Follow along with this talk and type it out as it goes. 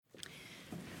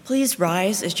Please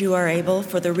rise as you are able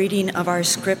for the reading of our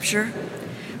scripture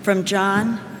from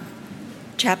John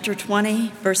chapter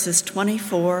 20, verses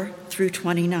 24 through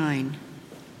 29.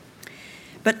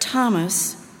 But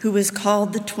Thomas, who was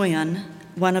called the twin,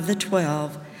 one of the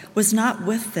 12, was not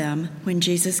with them when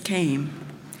Jesus came.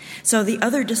 So the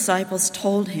other disciples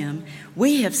told him,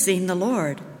 "We have seen the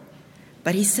Lord."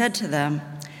 But he said to them,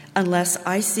 "Unless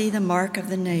I see the mark of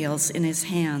the nails in his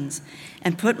hands,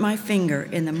 and put my finger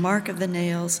in the mark of the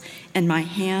nails and my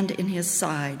hand in his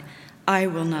side, I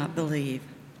will not believe."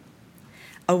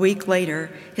 A week later,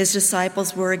 his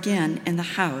disciples were again in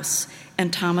the house,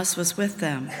 and Thomas was with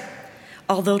them.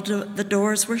 Although the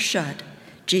doors were shut,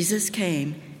 Jesus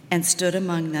came and stood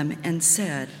among them and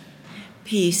said,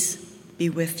 "Peace be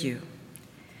with you."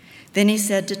 Then he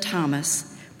said to Thomas,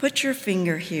 "Put your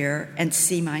finger here and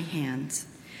see my hands.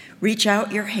 Reach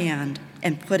out your hand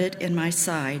and put it in my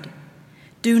side.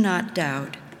 Do not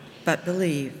doubt, but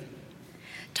believe."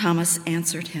 Thomas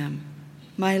answered him,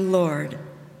 "My Lord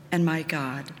and my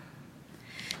God."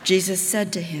 Jesus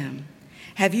said to him,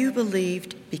 "Have you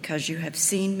believed because you have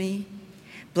seen me?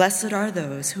 Blessed are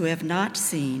those who have not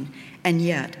seen and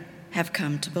yet have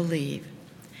come to believe."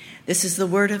 This is the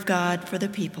word of God for the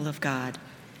people of God.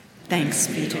 Thanks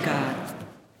be to God.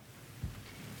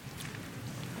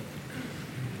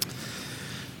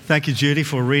 Thank you, Judy,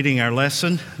 for reading our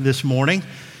lesson this morning.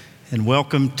 And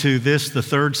welcome to this, the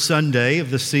third Sunday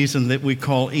of the season that we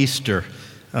call Easter.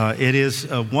 It is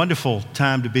a wonderful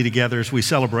time to be together as we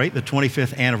celebrate the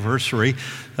 25th anniversary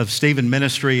of Stephen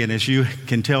Ministry. And as you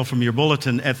can tell from your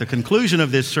bulletin, at the conclusion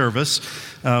of this service,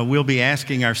 we'll be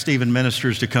asking our Stephen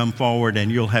ministers to come forward,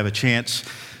 and you'll have a chance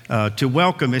to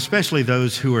welcome, especially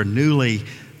those who are newly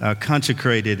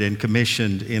consecrated and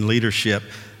commissioned in leadership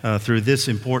through this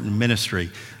important ministry.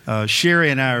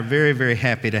 Sherry and I are very, very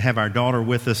happy to have our daughter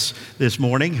with us this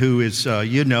morning, who is,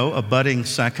 a budding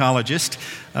psychologist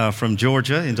from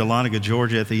Georgia, in Dahlonega,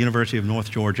 Georgia, at the University of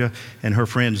North Georgia, and her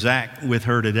friend Zach with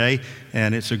her today.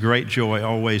 And it's a great joy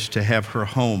always to have her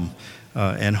home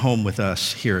with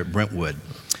us here at Brentwood.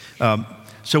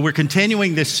 So we're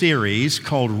continuing this series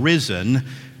called Risen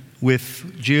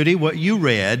with Judy. What you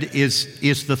read is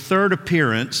the third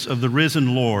appearance of the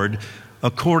risen Lord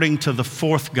according to the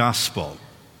fourth gospel,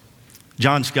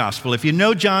 John's gospel. If you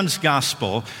know John's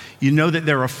gospel, you know that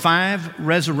there are 5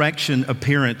 resurrection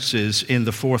appearances in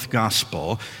the fourth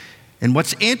gospel. And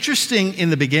what's interesting in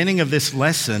the beginning of this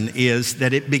lesson is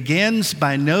that it begins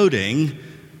by noting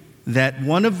that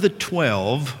one of the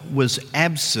 12 was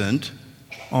absent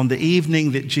on the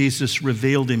evening that Jesus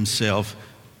revealed himself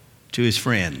to his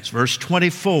friends. Verse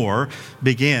 24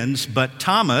 begins, "But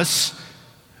Thomas,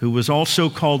 who was also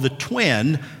called the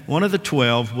twin, one of the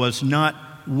 12, was not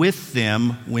with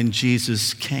them when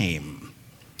Jesus came."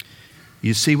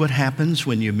 You see what happens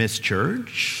when you miss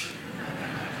church?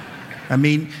 I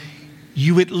mean,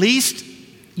 you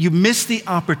miss the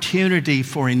opportunity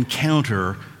for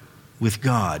encounter with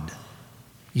God.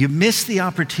 You miss the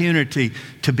opportunity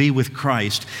to be with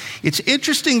Christ. It's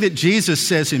interesting that Jesus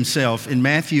says himself in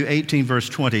Matthew 18, verse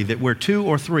 20, that where 2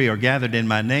 or 3 are gathered in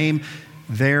my name,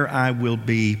 there I will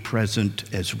be present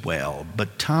as well.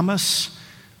 But Thomas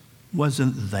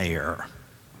wasn't there.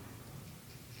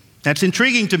 That's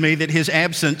intriguing to me, that his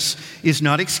absence is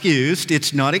not excused.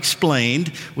 It's not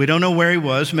explained. We don't know where he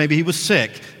was. Maybe he was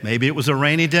sick. Maybe it was a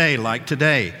rainy day like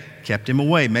today, kept him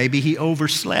away. Maybe he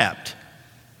overslept.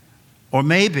 Or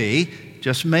maybe,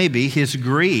 just maybe, his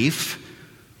grief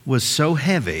was so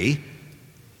heavy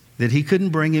that he couldn't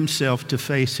bring himself to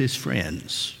face his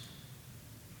friends.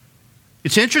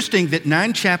 It's interesting that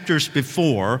 9 chapters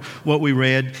before what we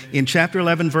read in chapter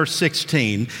 11, verse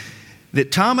 16,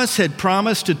 that Thomas had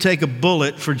promised to take a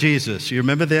bullet for Jesus. You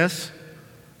remember this?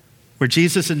 Where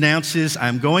Jesus announces,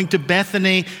 "I'm going to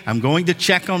Bethany. I'm going to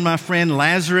check on my friend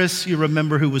Lazarus," you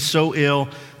remember, who was so ill,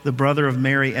 the brother of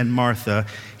Mary and Martha.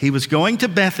 He was going to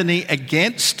Bethany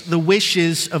against the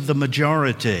wishes of the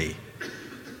majority.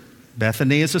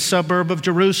 Bethany is a suburb of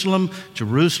Jerusalem.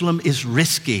 Jerusalem is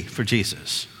risky for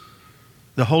Jesus.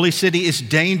 The holy city is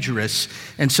dangerous,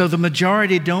 and so the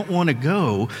majority don't want to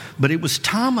go. But it was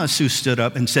Thomas who stood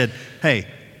up and said, "Hey,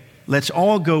 let's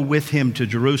all go with him to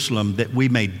Jerusalem that we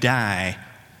may die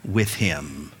with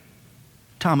him."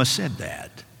 Thomas said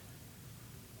that.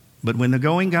 But when the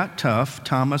going got tough,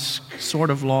 Thomas sort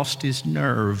of lost his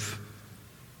nerve.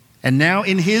 And now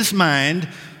in his mind,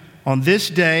 on this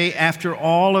day, after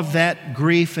all of that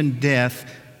grief and death,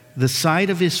 the sight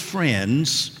of his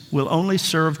friends will only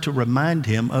serve to remind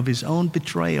him of his own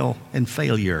betrayal and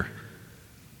failure.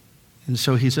 And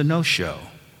so he's a no-show.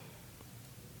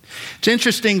 It's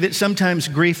interesting that sometimes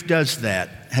grief does that.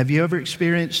 Have you ever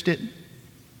experienced it?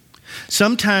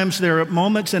 Sometimes there are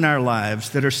moments in our lives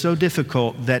that are so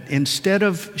difficult that instead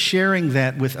of sharing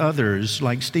that with others,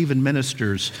 like Stephen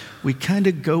ministers, we kind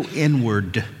of go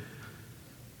inward.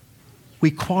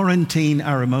 We quarantine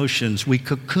our emotions. We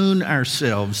cocoon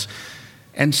ourselves.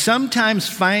 And sometimes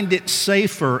find it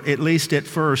safer, at least at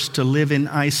first, to live in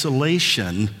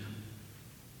isolation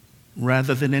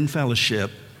rather than in fellowship.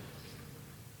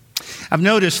 I've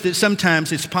noticed that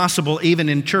sometimes it's possible, even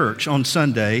in church on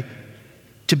Sunday,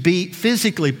 to be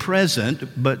physically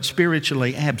present but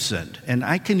spiritually absent. And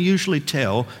I can usually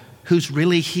tell who's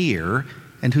really here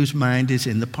and whose mind is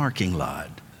in the parking lot.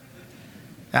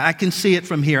 I can see it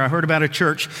from here. I heard about a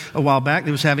church a while back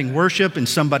that was having worship and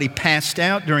somebody passed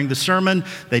out during the sermon.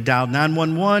 They dialed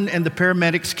 911 and the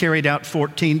paramedics carried out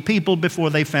 14 people before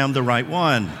they found the right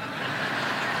one.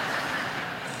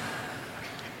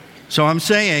 So I'm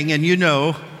saying, and you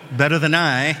know better than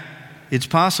I, it's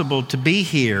possible to be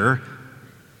here,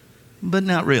 but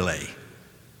not really.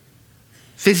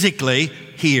 Physically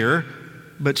here,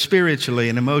 but spiritually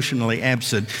and emotionally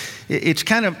absent. It's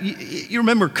kind of, you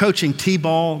remember coaching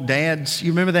T-ball, dads?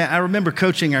 You remember that? I remember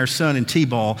coaching our son in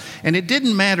T-ball, and it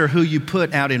didn't matter who you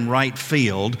put out in right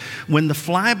field. When the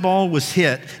fly ball was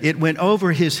hit, it went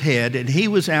over his head, and he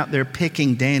was out there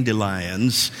picking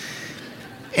dandelions.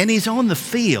 And he's on the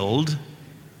field,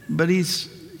 but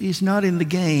he's not in the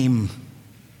game.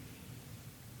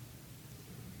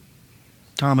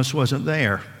 Thomas wasn't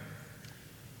there.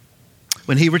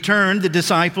 When he returned, the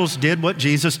disciples did what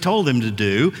Jesus told them to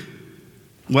do,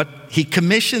 what he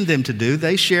commissioned them to do.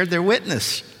 They shared their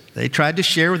witness. They tried to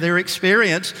share their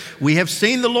experience. We have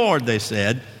seen the Lord, they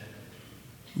said,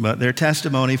 but their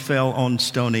testimony fell on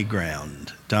stony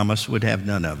ground. Thomas would have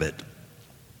none of it.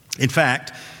 In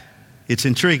fact, it's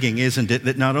intriguing, isn't it,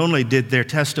 that not only did their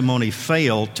testimony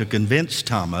fail to convince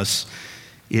Thomas,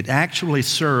 it actually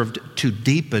served to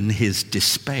deepen his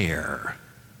despair.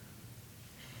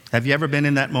 Have you ever been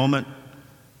in that moment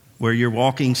where you're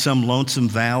walking some lonesome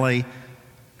valley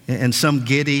and some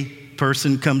giddy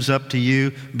person comes up to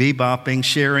you, bebopping,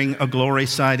 sharing a glory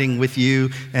sighting with you,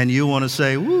 and you want to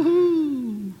say,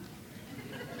 woohoo?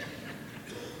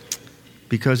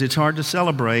 Because it's hard to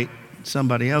celebrate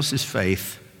somebody else's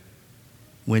faith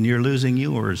when you're losing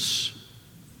yours.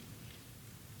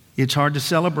 It's hard to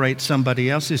celebrate somebody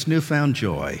else's newfound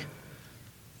joy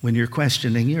when you're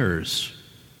questioning yours.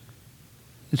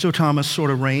 And so Thomas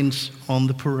sort of rains on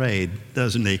the parade,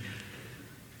 doesn't he?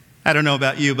 I don't know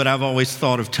about you, but I've always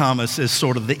thought of Thomas as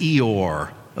sort of the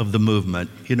Eeyore of the movement.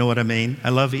 You know what I mean? I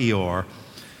love Eeyore.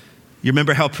 You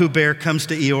remember how Pooh Bear comes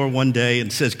to Eeyore one day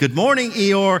and says, "Good morning,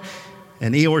 Eeyore."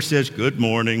 And Eeyore says, "Good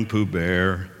morning, Pooh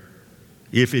Bear.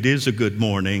 If it is a good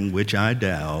morning, which I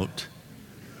doubt."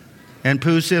 And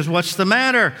Pooh says, "What's the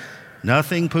matter?"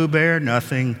 "Nothing, Pooh Bear,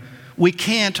 nothing. We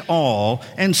can't all,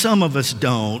 and some of us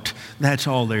don't. That's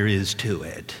all there is to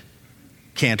it."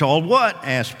 "Can't all what?"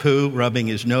 asked Pooh, rubbing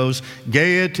his nose.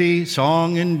 "Gaiety,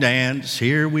 song and dance,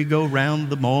 here we go round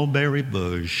the mulberry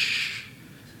bush."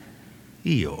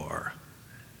 Eeyore.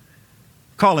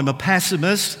 Call him a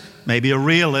pessimist, maybe a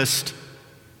realist,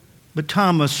 but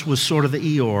Thomas was sort of the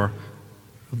Eeyore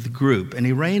of the group, and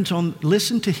he rains on.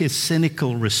 Listen to his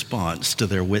cynical response to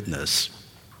their witness.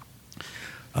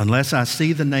 "Unless I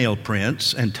see the nail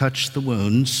prints and touch the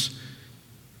wounds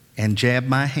and jab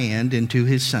my hand into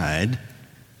his side,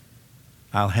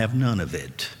 I'll have none of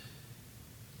it."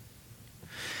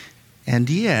 And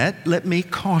yet, let me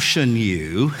caution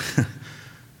you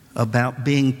about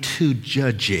being too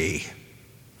judgy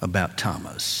about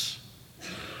Thomas.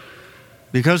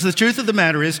 Because the truth of the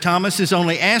matter is, Thomas is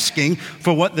only asking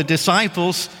for what the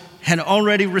disciples had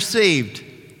already received.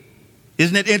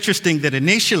 Isn't it interesting that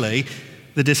initially,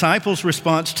 the disciples'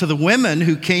 response to the women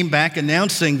who came back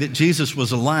announcing that Jesus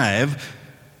was alive,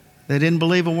 they didn't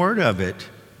believe a word of it.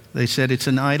 They said it's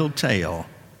an idle tale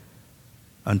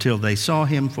until they saw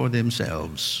him for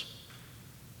themselves.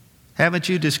 Haven't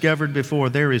you discovered before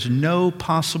there is no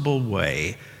possible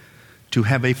way to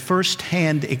have a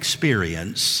first-hand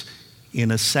experience in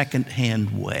a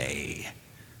second-hand way?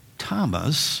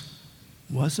 Thomas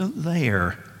wasn't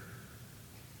there.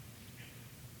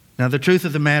 Now, the truth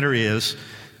of the matter is,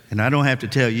 and I don't have to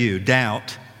tell you,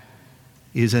 doubt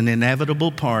is an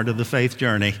inevitable part of the faith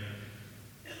journey.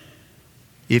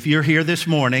 If you're here this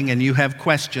morning and you have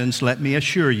questions, let me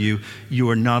assure you, you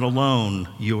are not alone.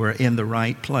 You are in the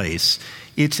right place.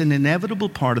 It's an inevitable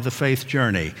part of the faith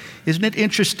journey. Isn't it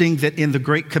interesting that in the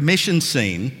Great Commission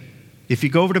scene, if you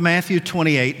go over to Matthew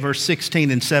 28, verse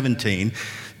 16 and 17,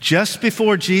 Just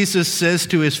before Jesus says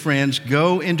to his friends,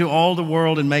 "Go into all the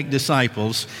world and make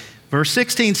disciples," verse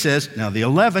 16 says, "Now the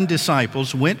 11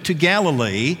 disciples went to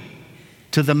Galilee,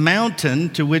 to the mountain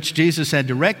to which Jesus had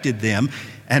directed them,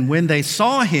 and when they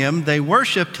saw him, they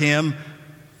worshiped him,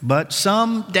 but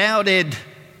some doubted."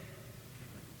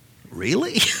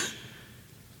 Really?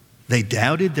 They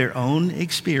doubted their own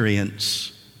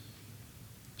experience.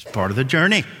 It's part of the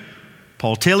journey.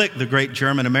 Paul Tillich, the great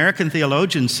German-American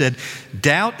theologian, said,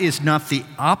 "Doubt is not the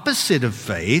opposite of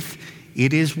faith,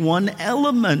 it is one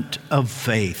element of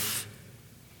faith."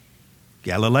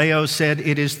 Galileo said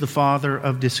it is the father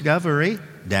of discovery,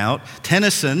 doubt.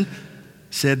 Tennyson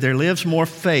said there lives more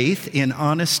faith in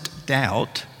honest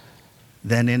doubt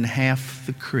than in half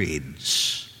the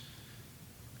creeds.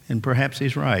 And perhaps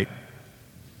he's right.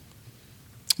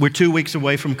 We're 2 weeks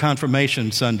away from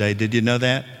Confirmation Sunday. Did you know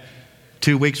that?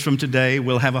 2 weeks from today,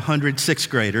 we'll have 100 sixth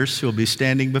graders who will be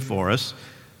standing before us,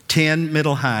 10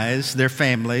 middle highs, their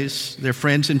families, their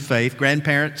friends in faith,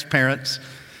 grandparents, parents,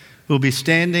 who will be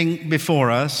standing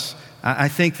before us. I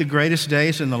think the greatest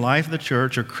days in the life of the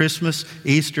church are Christmas,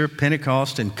 Easter,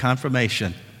 Pentecost, and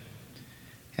Confirmation.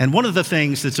 And one of the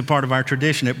things that's a part of our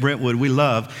tradition at Brentwood we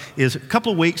love is a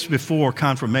couple of weeks before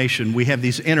Confirmation, we have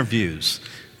these interviews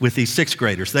with these sixth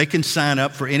graders. They can sign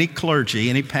up for any clergy,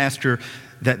 any pastor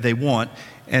that they want,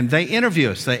 and they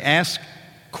interview us. They ask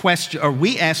questions, or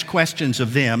we ask questions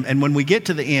of them, and when we get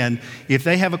to the end, if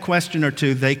they have a question or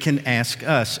two, they can ask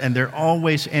us, and they're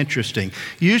always interesting.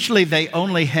 Usually they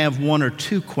only have 1 or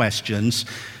 2 questions,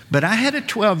 but I had a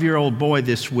 12-year-old boy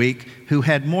this week who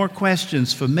had more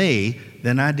questions for me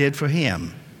than I did for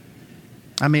him.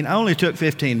 I mean, I only took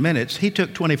 15 minutes. He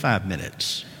took 25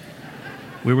 minutes.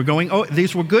 We were going,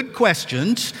 these were good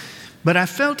questions, but I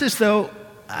felt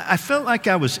like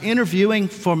I was interviewing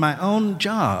for my own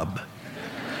job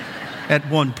at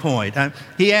one point.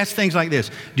 He asked things like this: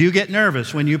 do you get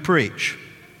nervous when you preach?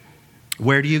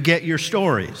 Where do you get your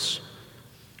stories?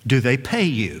 Do they pay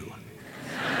you?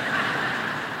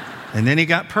 And then he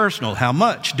got personal. How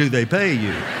much do they pay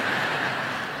you?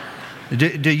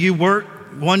 Do you work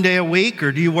one day a week,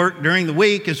 or do you work during the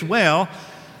week as well?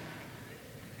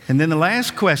 And then the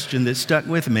last question that stuck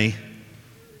with me: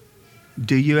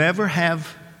 do you ever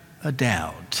have a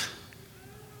doubt?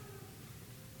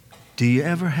 Do you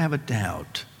ever have a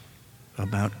doubt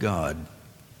about God?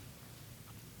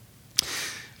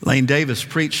 Lane Davis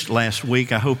preached last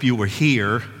week. I hope you were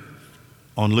here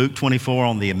on Luke 24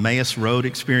 on the Emmaus Road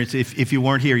experience. If you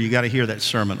weren't here, you got to hear that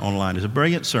sermon online. It's a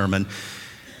brilliant sermon.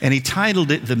 And he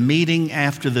titled it, "The Meeting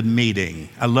After the Meeting."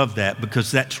 I love that because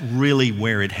that's really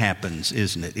where it happens,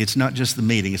 isn't it? It's not just the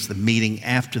meeting, it's the meeting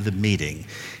after the meeting.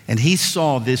 And he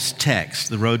saw this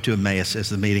text, the road to Emmaus, as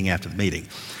the meeting after the meeting.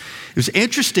 It was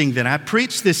interesting that I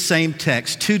preached this same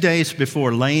text 2 days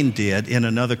before Lane did in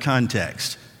another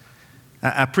context.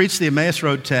 I preached the Emmaus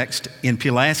Road text in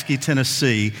Pulaski,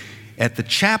 Tennessee, at the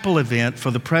chapel event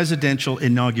for the presidential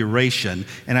inauguration,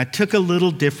 and I took a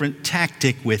little different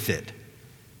tactic with it.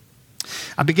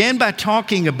 I began by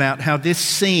talking about how this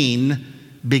scene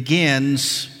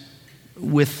begins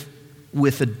with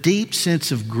a deep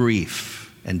sense of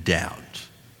grief and doubt.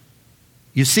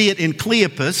 You see it in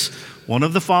Cleopas, one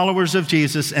of the followers of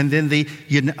Jesus, and then the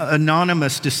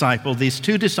anonymous disciple. These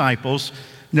 2 disciples,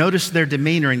 notice their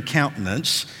demeanor and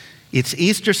countenance. It's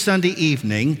Easter Sunday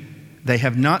evening. They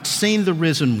have not seen the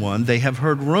risen one. They have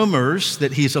heard rumors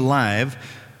that he's alive,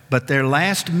 but their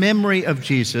last memory of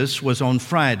Jesus was on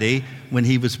Friday when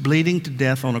he was bleeding to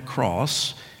death on a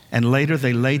cross, and later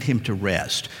they laid him to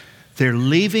rest. They're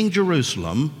leaving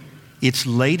Jerusalem. It's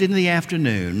late in the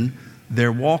afternoon.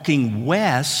 They're walking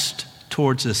west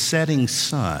towards a setting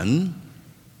sun.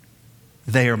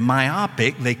 They are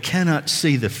myopic. They cannot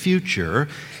see the future.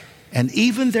 And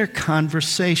even their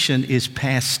conversation is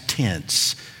past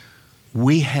tense.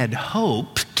 We had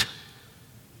hoped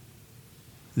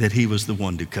that he was the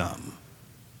one to come.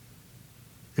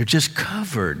 They're just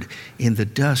covered in the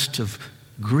dust of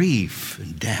grief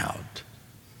and doubt.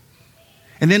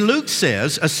 And then Luke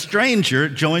says a stranger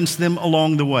joins them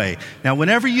along the way. Now,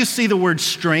 whenever you see the word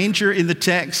stranger in the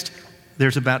text,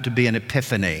 there's about to be an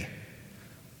epiphany.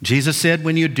 Jesus said,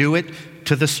 when you do it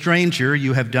to the stranger,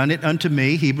 you have done it unto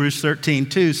me. Hebrews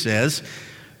 13:2 says,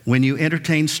 when you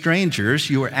entertain strangers,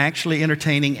 you are actually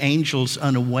entertaining angels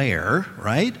unaware,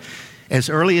 right? As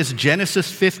early as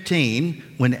Genesis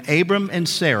 15, when Abram and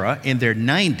Sarah in their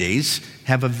 90s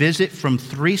have a visit from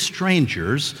 3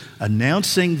 strangers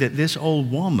announcing that this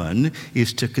old woman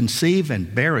is to conceive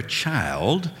and bear a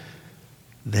child,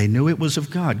 they knew it was of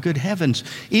God. Good heavens,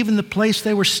 even the place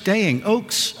they were staying,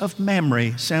 Oaks of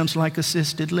Mamre, sounds like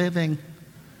assisted living.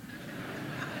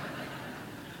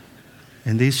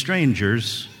 And these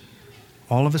strangers,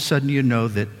 all of a sudden you know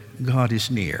that God is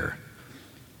near.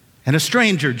 And a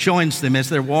stranger joins them as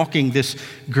they're walking this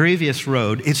grievous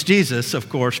road. It's Jesus, of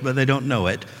course, but they don't know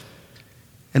it.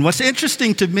 And what's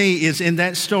interesting to me is in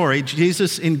that story,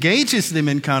 Jesus engages them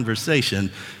in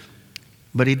conversation,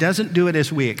 but he doesn't do it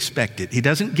as we expect it. He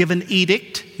doesn't give an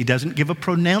edict. He doesn't give a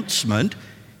pronouncement.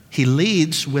 He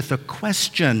leads with a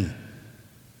question.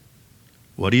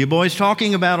 What are you boys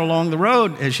talking about along the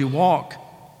road as you walk?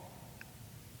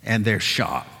 And they're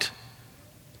shocked.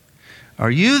 Are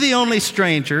you the only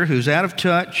stranger who's out of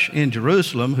touch in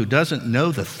Jerusalem who doesn't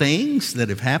know the things that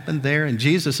have happened there? And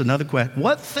Jesus, another question,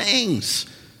 what things?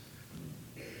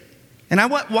 And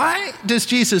why does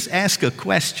Jesus ask a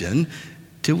question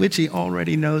to which he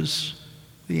already knows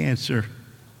the answer?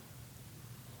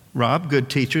 Rob, good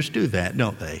teachers do that,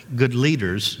 don't they? Good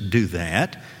leaders do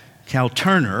that. Cal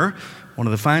Turner, one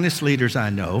of the finest leaders I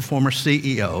know, former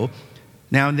CEO.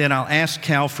 Now and then I'll ask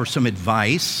Cal for some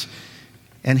advice,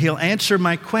 and he'll answer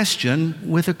my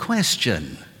question with a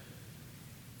question.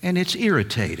 And it's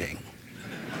irritating.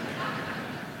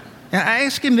 I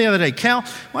asked him the other day, Cal,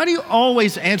 why do you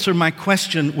always answer my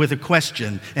question with a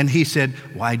question? And he said,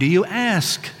 why do you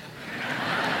ask?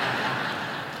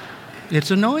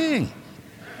 It's annoying.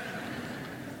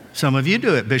 Some of you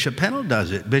do it. Bishop Pennell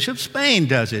does it. Bishop Spain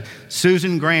does it.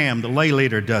 Susan Graham, the lay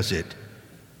leader, does it.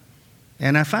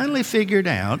 And I finally figured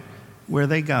out where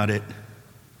they got it.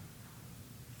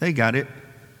 They got it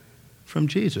from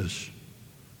Jesus.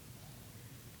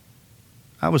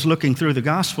 I was looking through the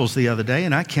Gospels the other day,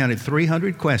 and I counted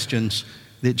 300 questions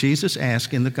that Jesus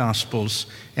asked in the Gospels,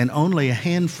 and only a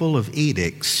handful of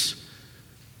edicts,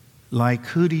 like,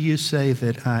 who do you say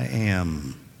that I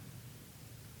am?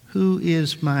 Who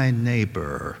is my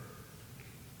neighbor?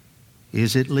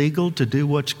 Is it legal to do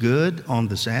what's good on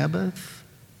the Sabbath?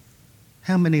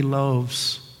 How many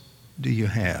loaves do you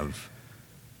have?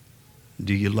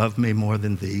 Do you love me more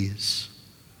than these?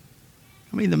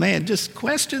 I mean, the man just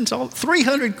questions, all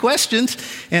 300 questions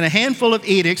and a handful of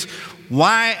edicts.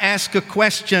 Why ask a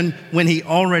question when he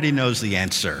already knows the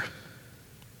answer?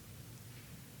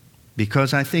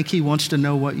 Because I think he wants to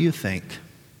know what you think.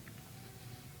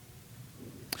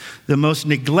 The most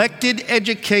neglected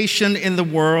education in the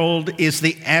world is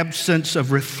the absence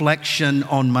of reflection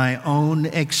on my own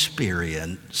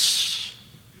experience.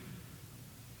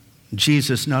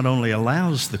 Jesus not only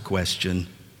allows the question,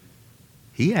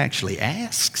 he actually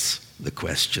asks the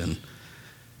question.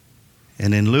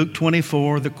 And in Luke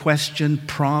 24, the question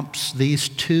prompts these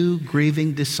two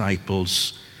grieving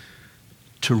disciples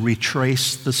to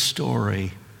retrace the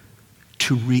story,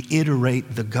 to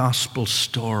reiterate the gospel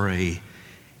story.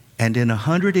 And in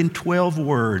 112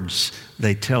 words,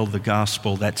 they tell the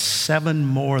gospel. That's 7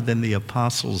 more than the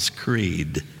Apostles'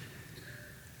 Creed.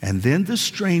 And then the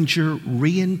stranger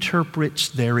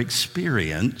reinterprets their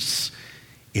experience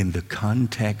in the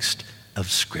context of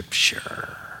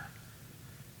Scripture.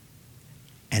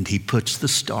 And he puts the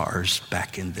stars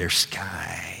back in their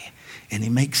sky. And he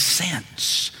makes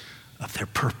sense of their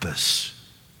purpose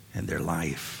and their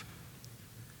life.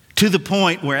 To the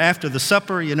point where after the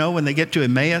supper, when they get to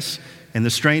Emmaus and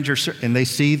the stranger, and they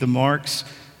see the marks,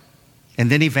 and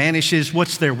then he vanishes,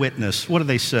 what's their witness? What do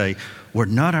they say? Were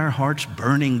not our hearts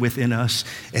burning within us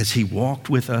as he walked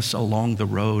with us along the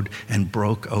road and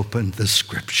broke open the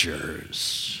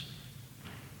Scriptures?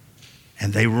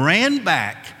 And they ran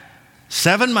back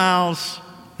 7 miles,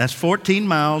 that's 14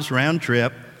 miles round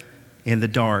trip, in the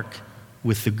dark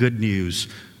with the good news.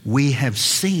 We have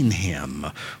seen him.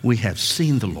 We have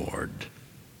seen the Lord.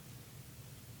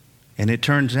 And it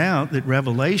turns out that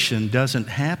revelation doesn't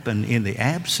happen in the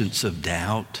absence of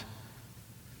doubt.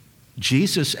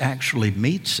 Jesus actually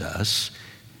meets us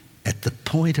at the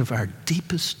point of our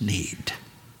deepest need,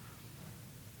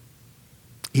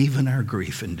 even our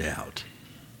grief and doubt,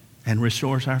 and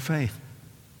restores our faith.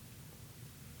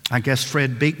 I guess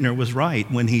Fred Buechner was right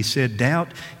when he said,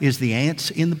 doubt is the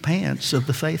ants in the pants of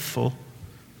the faithful.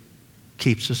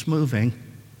 Keeps us moving.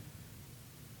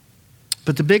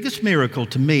 But the biggest miracle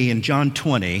to me in John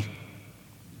 20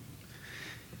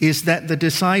 is that the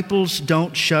disciples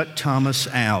don't shut Thomas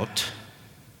out.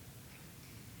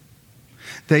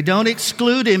 They don't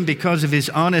exclude him because of his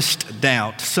honest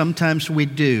doubt. Sometimes we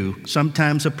do.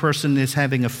 Sometimes a person is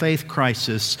having a faith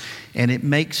crisis and it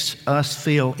makes us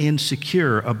feel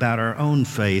insecure about our own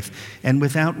faith. And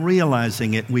without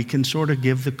realizing it, we can sort of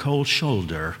give the cold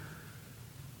shoulder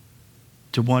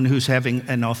to one who's having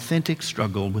an authentic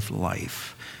struggle with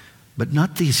life. But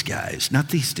not these guys, not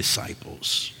these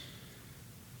disciples.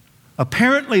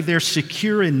 Apparently, they're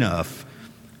secure enough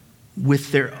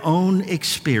with their own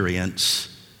experience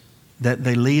that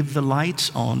they leave the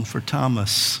lights on for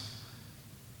Thomas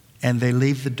and they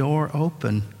leave the door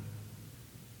open.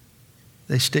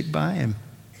 They stick by him.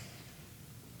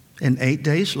 And 8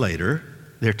 days later,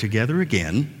 they're together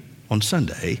again on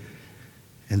Sunday,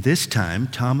 and this time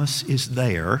Thomas is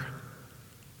there,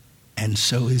 and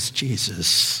so is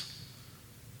Jesus.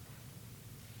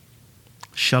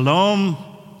 Shalom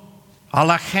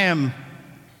Alachem,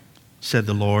 said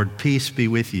the Lord, peace be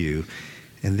with you.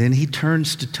 And then he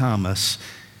turns to Thomas.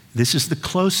 This is the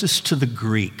closest to the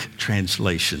Greek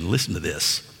translation. Listen to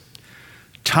this.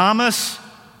 Thomas,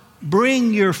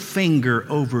 bring your finger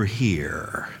over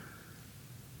here.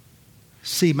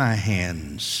 See my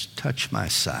hands, touch my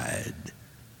side.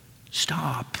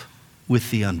 Stop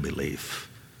with the unbelief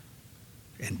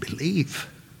and believe.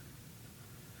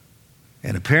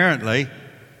 And apparently,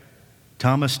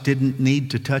 Thomas didn't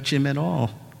need to touch him at all.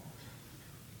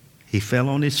 He fell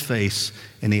on his face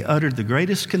and he uttered the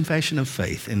greatest confession of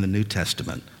faith in the New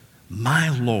Testament. My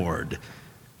Lord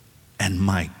and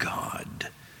my God.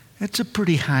 That's a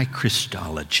pretty high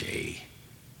Christology.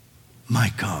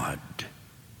 My God.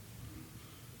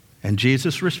 And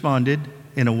Jesus responded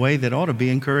in a way that ought to be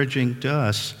encouraging to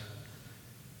us.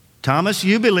 Thomas,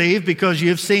 you believe because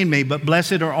you've seen me, but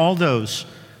blessed are all those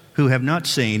who have not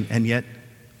seen and yet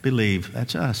believe.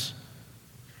 That's us.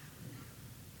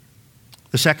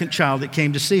 The second child that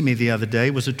came to see me the other day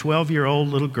was a 12-year-old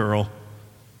little girl.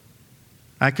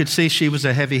 I could see she was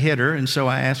a heavy hitter, and so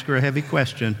I asked her a heavy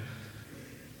question.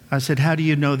 I said, how do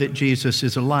you know that Jesus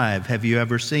is alive? Have you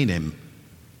ever seen him?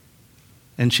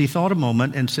 And she thought a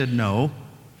moment and said, no,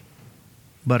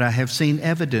 but I have seen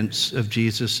evidence of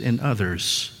Jesus in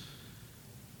others.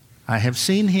 I have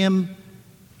seen him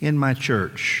in my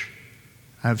church.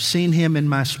 I've seen him in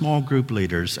my small group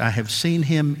leaders. I have seen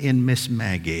him in Miss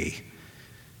Maggie.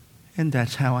 And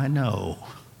that's how I know.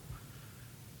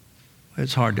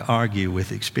 It's hard to argue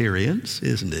with experience,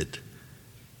 isn't it?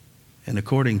 And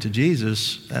according to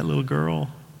Jesus, that little girl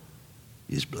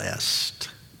is blessed.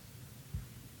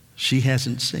 She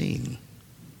hasn't seen,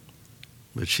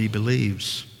 but she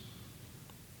believes.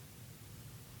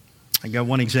 I got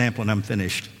one example and I'm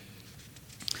finished.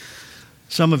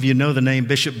 Some of you know the name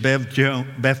Bishop Bev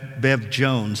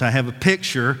Jones. I have a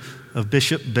picture of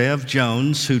Bishop Bev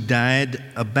Jones, who died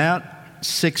about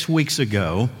 6 weeks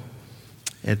ago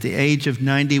at the age of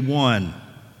 91.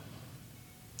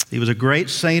 He was a great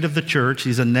saint of the church.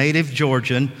 He's a native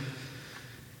Georgian.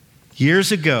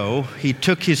 Years ago, he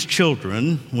took his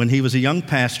children, when he was a young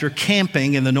pastor,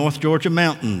 camping in the North Georgia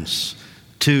mountains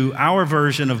to our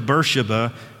version of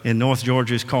Beersheba in North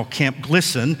Georgia is called Camp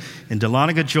Glisson in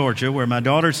Dahlonega, Georgia, where my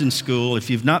daughter's in school. If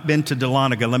you've not been to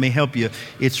Dahlonega, let me help you.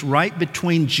 It's right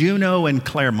between Juneau and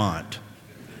Claremont.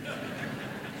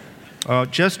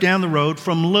 Just down the road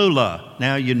from Lula.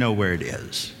 Now you know where it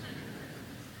is.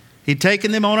 He'd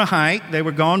taken them on a hike. They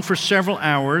were gone for several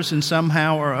hours, and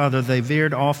somehow or other they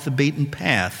veered off the beaten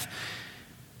path,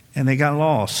 and they got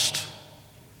lost.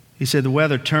 He said the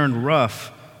weather turned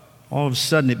rough. All of a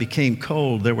sudden it became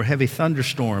cold. There were heavy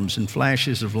thunderstorms and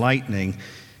flashes of lightning,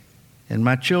 and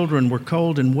my children were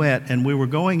cold and wet, and we were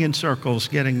going in circles,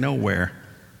 getting nowhere.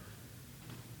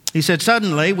 He said,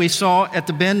 suddenly we saw at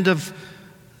the bend of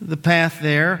the path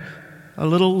there a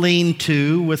little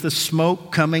lean-to with the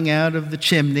smoke coming out of the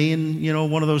chimney, and, you know,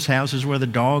 one of those houses where the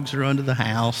dogs are under the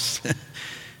house.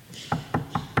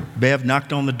 Bev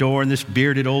knocked on the door, and this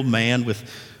bearded old man with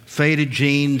faded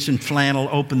jeans and flannel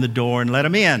opened the door and let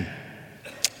him in.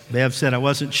 Bev said, I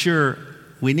wasn't sure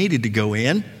we needed to go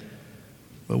in,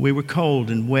 but we were cold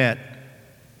and wet.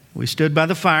 We stood by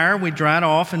the fire, we dried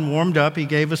off and warmed up. He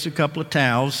gave us a couple of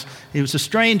towels. He was a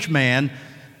strange man.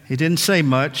 He didn't say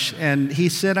much, and he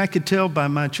said I could tell by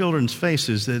my children's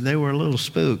faces that they were a little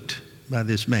spooked by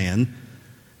this man.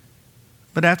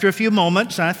 But after a few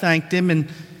moments, I thanked him, and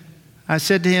I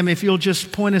said to him, if you'll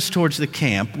just point us towards the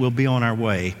camp, we'll be on our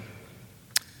way.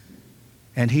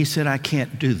 And he said, I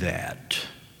can't do that.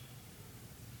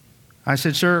 I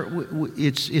said, sir,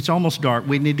 it's almost dark.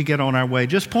 We need to get on our way.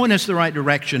 Just point us the right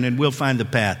direction, and we'll find the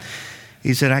path.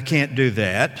 He said, I can't do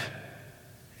that.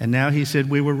 And now he said,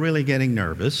 we were really getting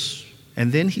nervous.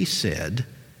 And then he said,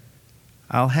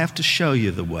 I'll have to show you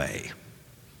the way.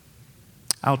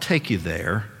 I'll take you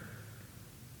there.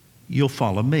 You'll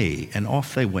follow me. And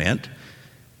off they went.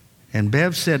 And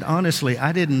Bev said, honestly,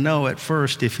 I didn't know at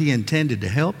first if he intended to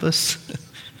help us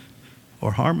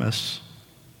or harm us.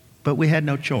 But we had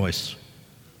no choice.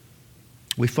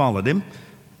 We followed him.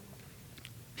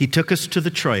 He took us to the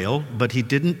trail, but he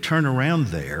didn't turn around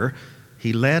there.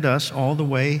 He led us all the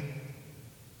way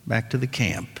back to the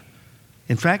camp.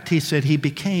 In fact, he said he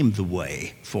became the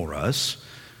way for us.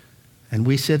 And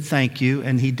we said thank you,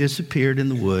 and he disappeared in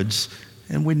the woods,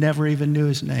 and we never even knew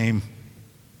his name.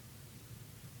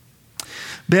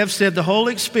 Bev said the whole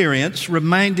experience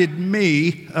reminded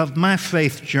me of my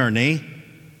faith journey.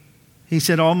 He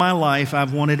said, all my life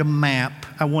I've wanted a map.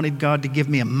 I wanted God to give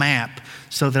me a map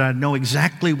so that I'd know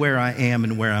exactly where I am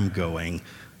and where I'm going.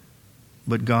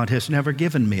 But God has never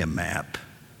given me a map.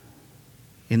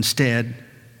 Instead,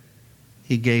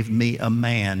 he gave me a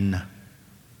man.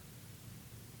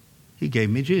 He gave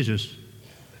me Jesus.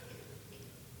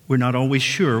 We're not always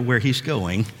sure where he's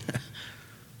going,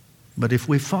 but if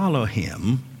we follow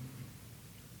him,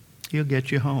 he'll get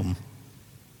you home.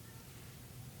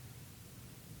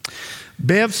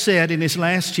 Bev said in his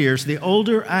last years, the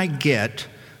older I get,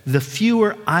 the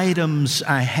fewer items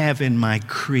I have in my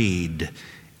creed,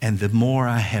 and the more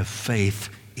I have faith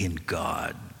in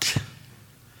God.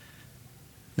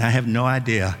 Now, I have no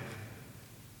idea.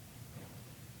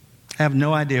 I have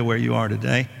no idea where you are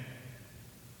today.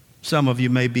 Some of you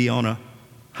may be on a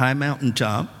high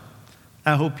mountaintop.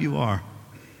 I hope you are.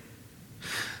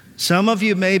 Some of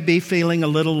you may be feeling a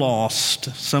little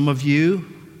lost. Some of you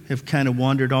have kind of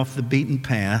wandered off the beaten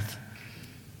path,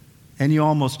 and you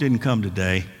almost didn't come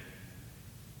today.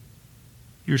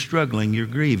 You're struggling, you're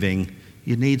grieving,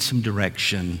 you need some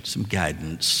direction, some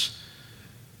guidance.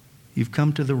 You've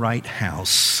come to the right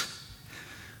house.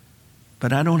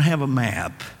 But I don't have a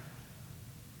map.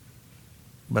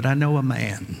 But I know a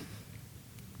man.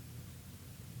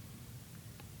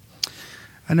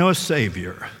 I know a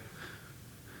Savior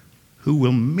who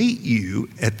will meet you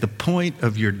at the point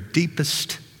of your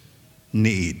deepest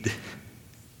need.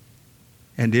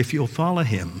 And if you'll follow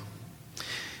him,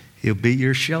 he'll be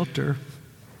your shelter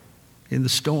in the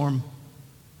storm.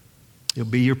 He'll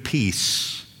be your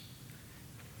peace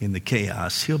in the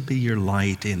chaos. He'll be your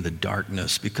light in the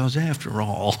darkness, because after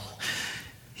all,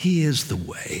 he is the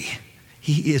way.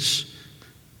 He is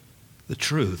the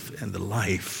truth and the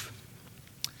life.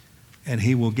 And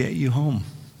he will get you home.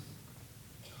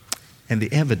 And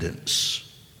the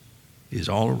evidence is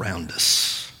all around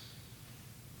us.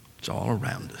 It's all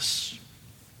around us.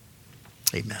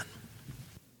 Amen.